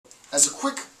as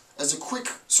a quick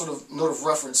sort of note of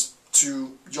reference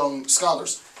to young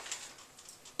scholars,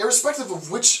 irrespective of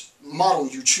which model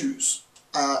you choose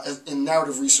in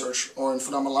narrative research or in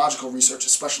phenomenological research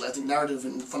especially, I think narrative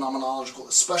and phenomenological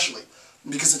especially,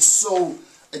 because it's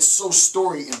so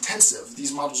story intensive,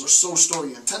 these models are so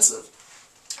story intensive,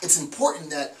 it's important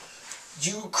that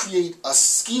you create a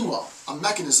schema, a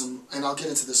mechanism, and I'll get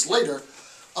into this later,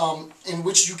 in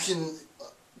which you can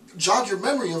jog your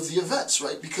memory of the events,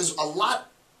 right? Because a lot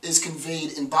is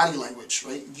conveyed in body language,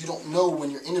 right? You don't know when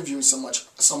you're interviewing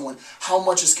someone how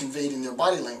much is conveyed in their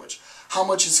body language, how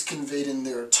much is conveyed in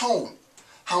their tone,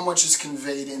 how much is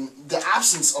conveyed in the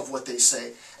absence of what they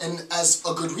say. And as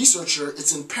a good researcher,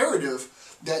 it's imperative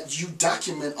that you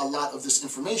document a lot of this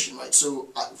information, right? So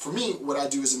for me, what I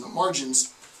do is in the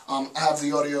margins, I have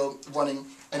the audio running,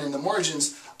 and in the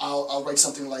margins, I'll write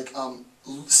something like,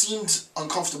 seemed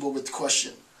uncomfortable with the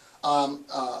question,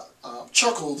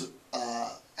 chuckled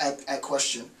at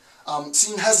question,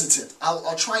 seemed hesitant.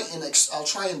 I'll try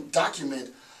and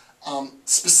document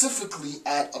specifically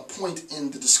at a point in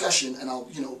the discussion, and I'll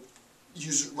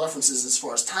use references as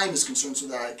far as time is concerned so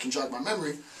that I can jog my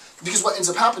memory. Because what ends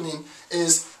up happening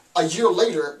is a year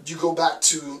later you go back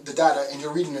to the data and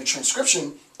you're reading a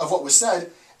transcription of what was said,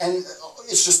 and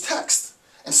it's just text.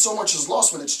 And so much is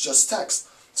lost when it's just text.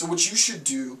 So what you should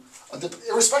do,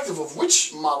 irrespective of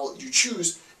which model you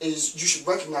choose, is you should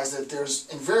recognize that there's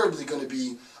invariably going to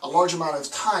be a large amount of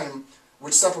time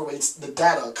which separates the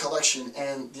data collection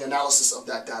and the analysis of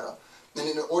that data. And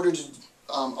in order to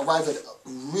arrive at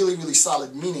really, really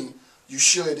solid meaning, you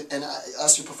should, and I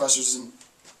ask your professors, and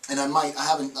I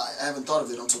haven't thought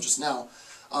of it until just now,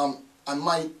 I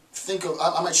might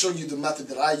show you the method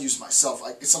that I use myself.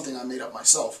 It's something I made up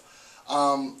myself,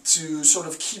 to sort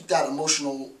of keep that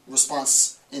emotional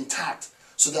response intact,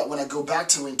 so that when I go back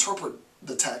to interpret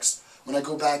the text, when I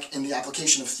go back in the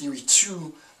application of theory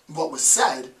to what was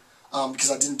said,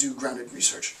 because I didn't do grounded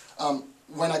research,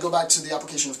 when I go back to the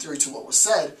application of theory to what was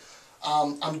said,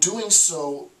 I'm doing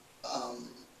so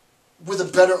with a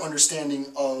better understanding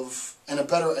of, and a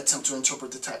better attempt to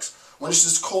interpret the text. When it's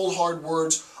just cold, hard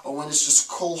words, or when it's just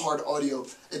cold, hard audio,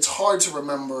 it's hard to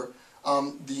remember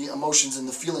the emotions and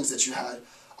the feelings that you had,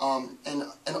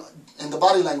 and the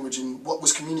body language and what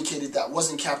was communicated that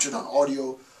wasn't captured on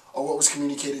audio, or what was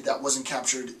communicated that wasn't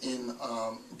captured in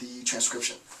the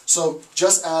transcription. So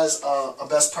just as a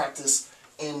best practice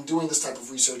in doing this type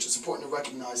of research, it's important to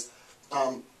recognize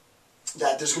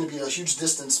that there's going to be a huge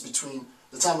distance between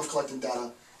the time of collecting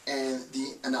data and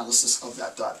the analysis of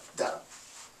that data.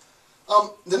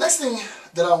 The next thing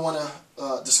that I want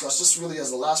to discuss, just really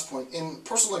as the last point, in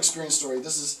personal experience story,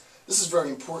 this is very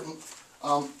important.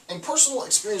 In personal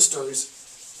experience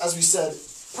stories, as we said,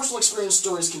 personal experience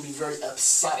stories can be very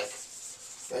episodic,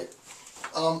 right?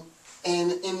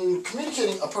 And in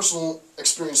communicating a personal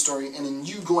experience story, and in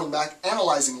you going back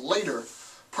analyzing later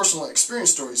personal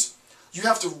experience stories, you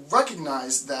have to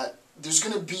recognize that there's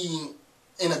going to be,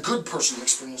 in a good personal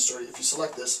experience story, if you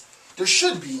select this, there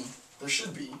should be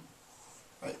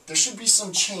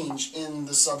some change in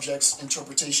the subject's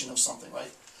interpretation of something,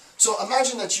 right? So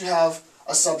imagine that you have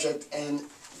a subject, and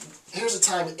here's a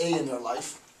time A in their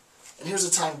life, and here's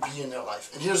a time B in their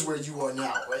life, and here's where you are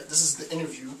now, right? This is the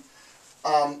interview,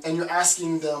 and you're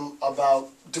asking them about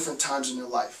different times in their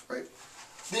life, right?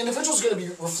 The individual is going to be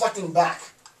reflecting back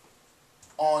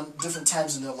on different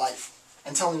times in their life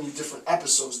and telling you different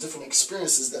episodes, different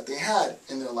experiences that they had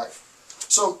in their life.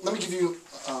 So let me give you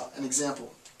an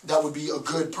example. That would be a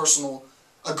good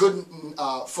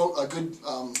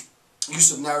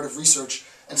use of narrative research,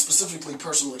 and specifically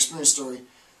personal experience story,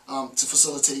 to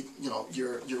facilitate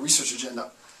your research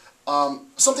agenda.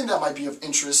 Something that might be of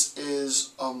interest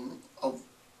is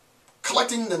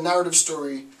collecting the narrative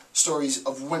stories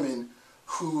of women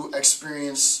who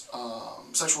experience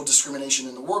sexual discrimination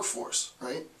in the workforce,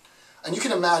 right? And you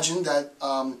can imagine that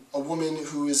a woman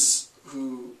who is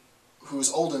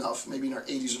old enough, maybe in her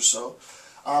 80s or so,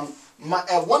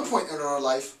 at one point in her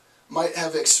life might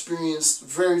have experienced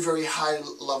very, very high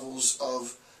levels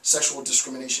of sexual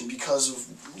discrimination because of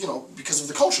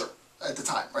the culture at the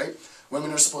time, right?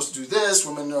 Women are supposed to do this.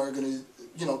 Women are going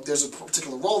to, there's a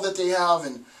particular role that they have,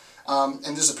 and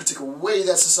there's a particular way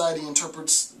that society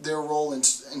interprets their role and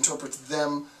interprets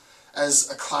them as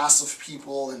a class of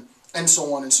people, and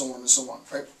so on and so on and so on,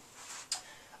 right?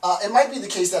 It might be the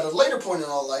case that at a later point in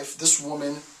our life, this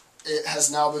woman has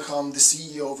now become the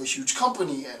CEO of a huge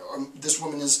company, or this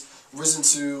woman has risen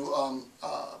to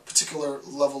a particular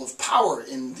level of power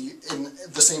in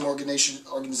the same organization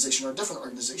or a different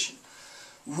organization.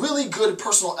 Really good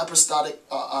personal episodic,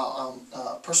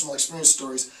 personal experience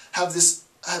stories have this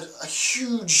have a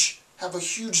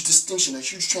huge distinction, a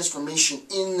huge transformation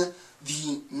in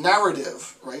the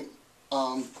narrative, right?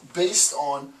 Based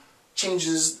on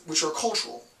changes which are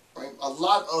cultural, right? A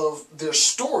lot of their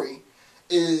story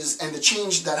and the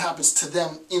change that happens to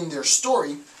them in their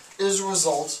story is a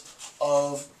result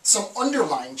of some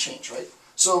underlying change, right?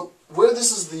 So where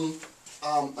this is the,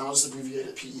 I'll just abbreviate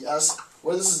it, PES,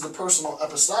 where this is the personal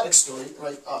episodic story,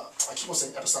 right? I keep on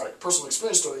saying episodic, personal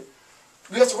experience story.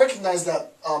 We have to recognize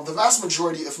that the vast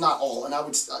majority, if not all, and I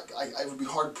would be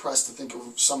hard pressed to think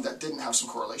of some that didn't have some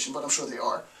correlation, but I'm sure they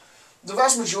are. The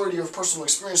vast majority of personal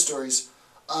experience stories,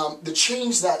 the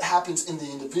change that happens in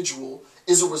the individual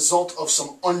is a result of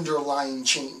some underlying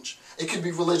change. It could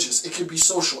be religious, it could be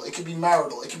social, it could be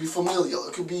marital, it could be familial,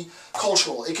 it could be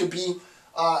cultural, it could be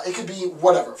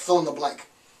whatever, fill in the blank.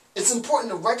 It's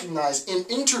important to recognize in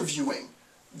interviewing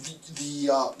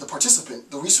the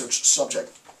participant, the research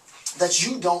subject, that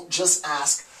you don't just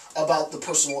ask about the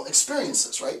personal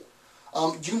experiences, right?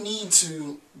 You need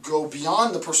to go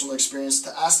beyond the personal experience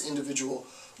to ask the individual,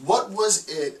 what was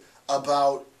it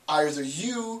about either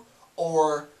you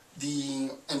or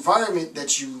the environment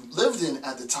that you lived in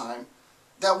at the time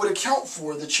that would account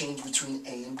for the change between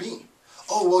A and B?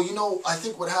 Oh, well, you know, I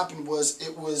think what happened was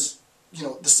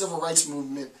the civil rights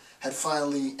movement had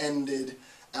finally ended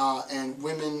and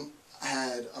women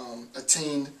had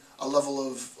attained a level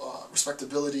of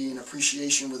respectability and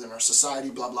appreciation within our society,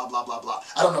 blah, blah, blah, blah, blah.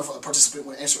 I don't know if a participant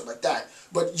would answer it like that,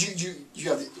 but you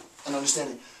have an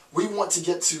understanding. We want to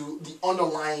get to the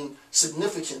underlying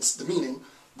significance, the meaning,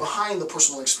 behind the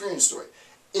personal experience story.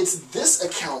 It's this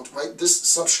account, right, this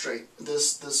substrate,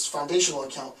 this foundational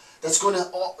account, that's going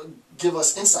to give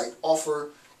us insight,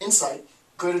 offer insight,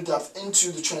 greater depth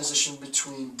into the transition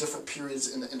between different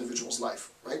periods in the individual's life,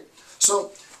 right?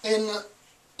 So in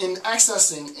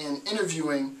accessing and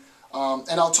interviewing,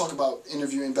 and I'll talk about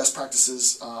interviewing best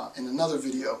practices in another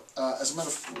video. As a matter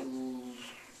of,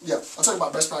 I'll talk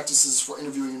about best practices for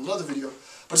interviewing in another video.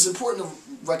 But it's important to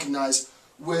recognize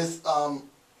with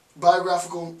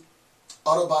biographical,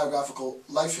 autobiographical,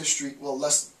 life history, well,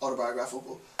 less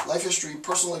autobiographical, life history,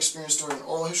 personal experience story, and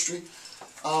oral history.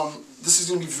 This is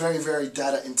going to be very, very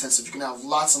data intensive. You're going to have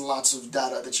lots and lots of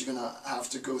data that you're going to have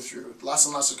to go through. Lots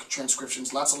and lots of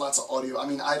transcriptions, lots and lots of audio. I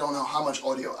mean, I don't know how much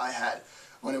audio I had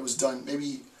when it was done.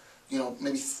 Maybe 20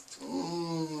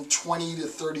 to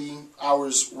 30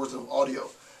 hours worth of audio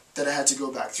that I had to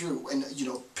go back through. And,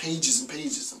 pages and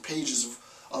pages and pages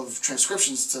of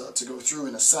transcriptions to go through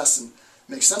and assess and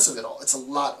make sense of it all. It's a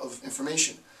lot of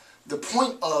information. The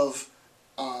point of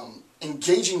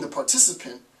engaging the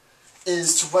participant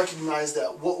is to recognize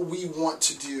that what we want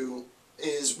to do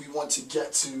is we want to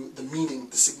get to the meaning,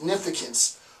 the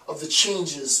significance of the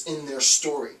changes in their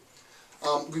story.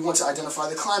 We want to identify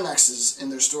the climaxes in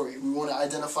their story. We want to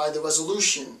identify the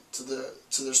resolution to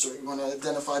their story. We want to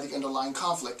identify the underlying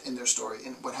conflict in their story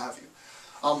and what have you.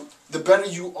 The better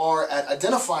you are at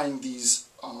identifying these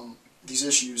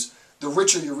issues, the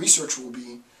richer your research will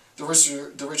be. The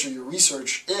richer your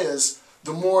research is,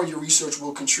 the more your research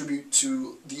will contribute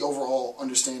to the overall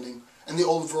understanding and the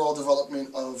overall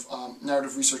development of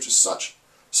narrative research as such.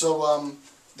 So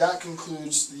that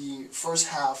concludes the first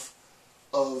half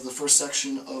of the first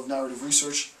section of narrative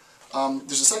research.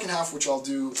 There's a second half which I'll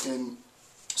do in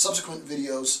subsequent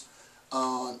videos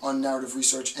on narrative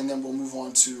research, and then we'll move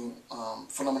on to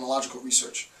phenomenological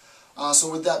research.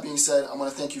 So with that being said, I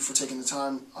want to thank you for taking the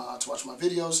time to watch my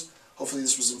videos. Hopefully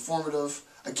this was informative.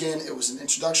 Again, it was an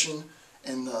introduction.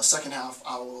 In the second half,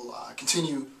 I will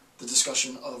continue the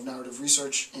discussion of narrative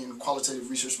research and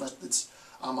qualitative research methods.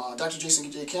 I'm Dr.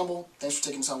 Jason J. Campbell. Thanks for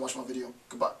taking the time to watch my video.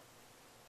 Goodbye.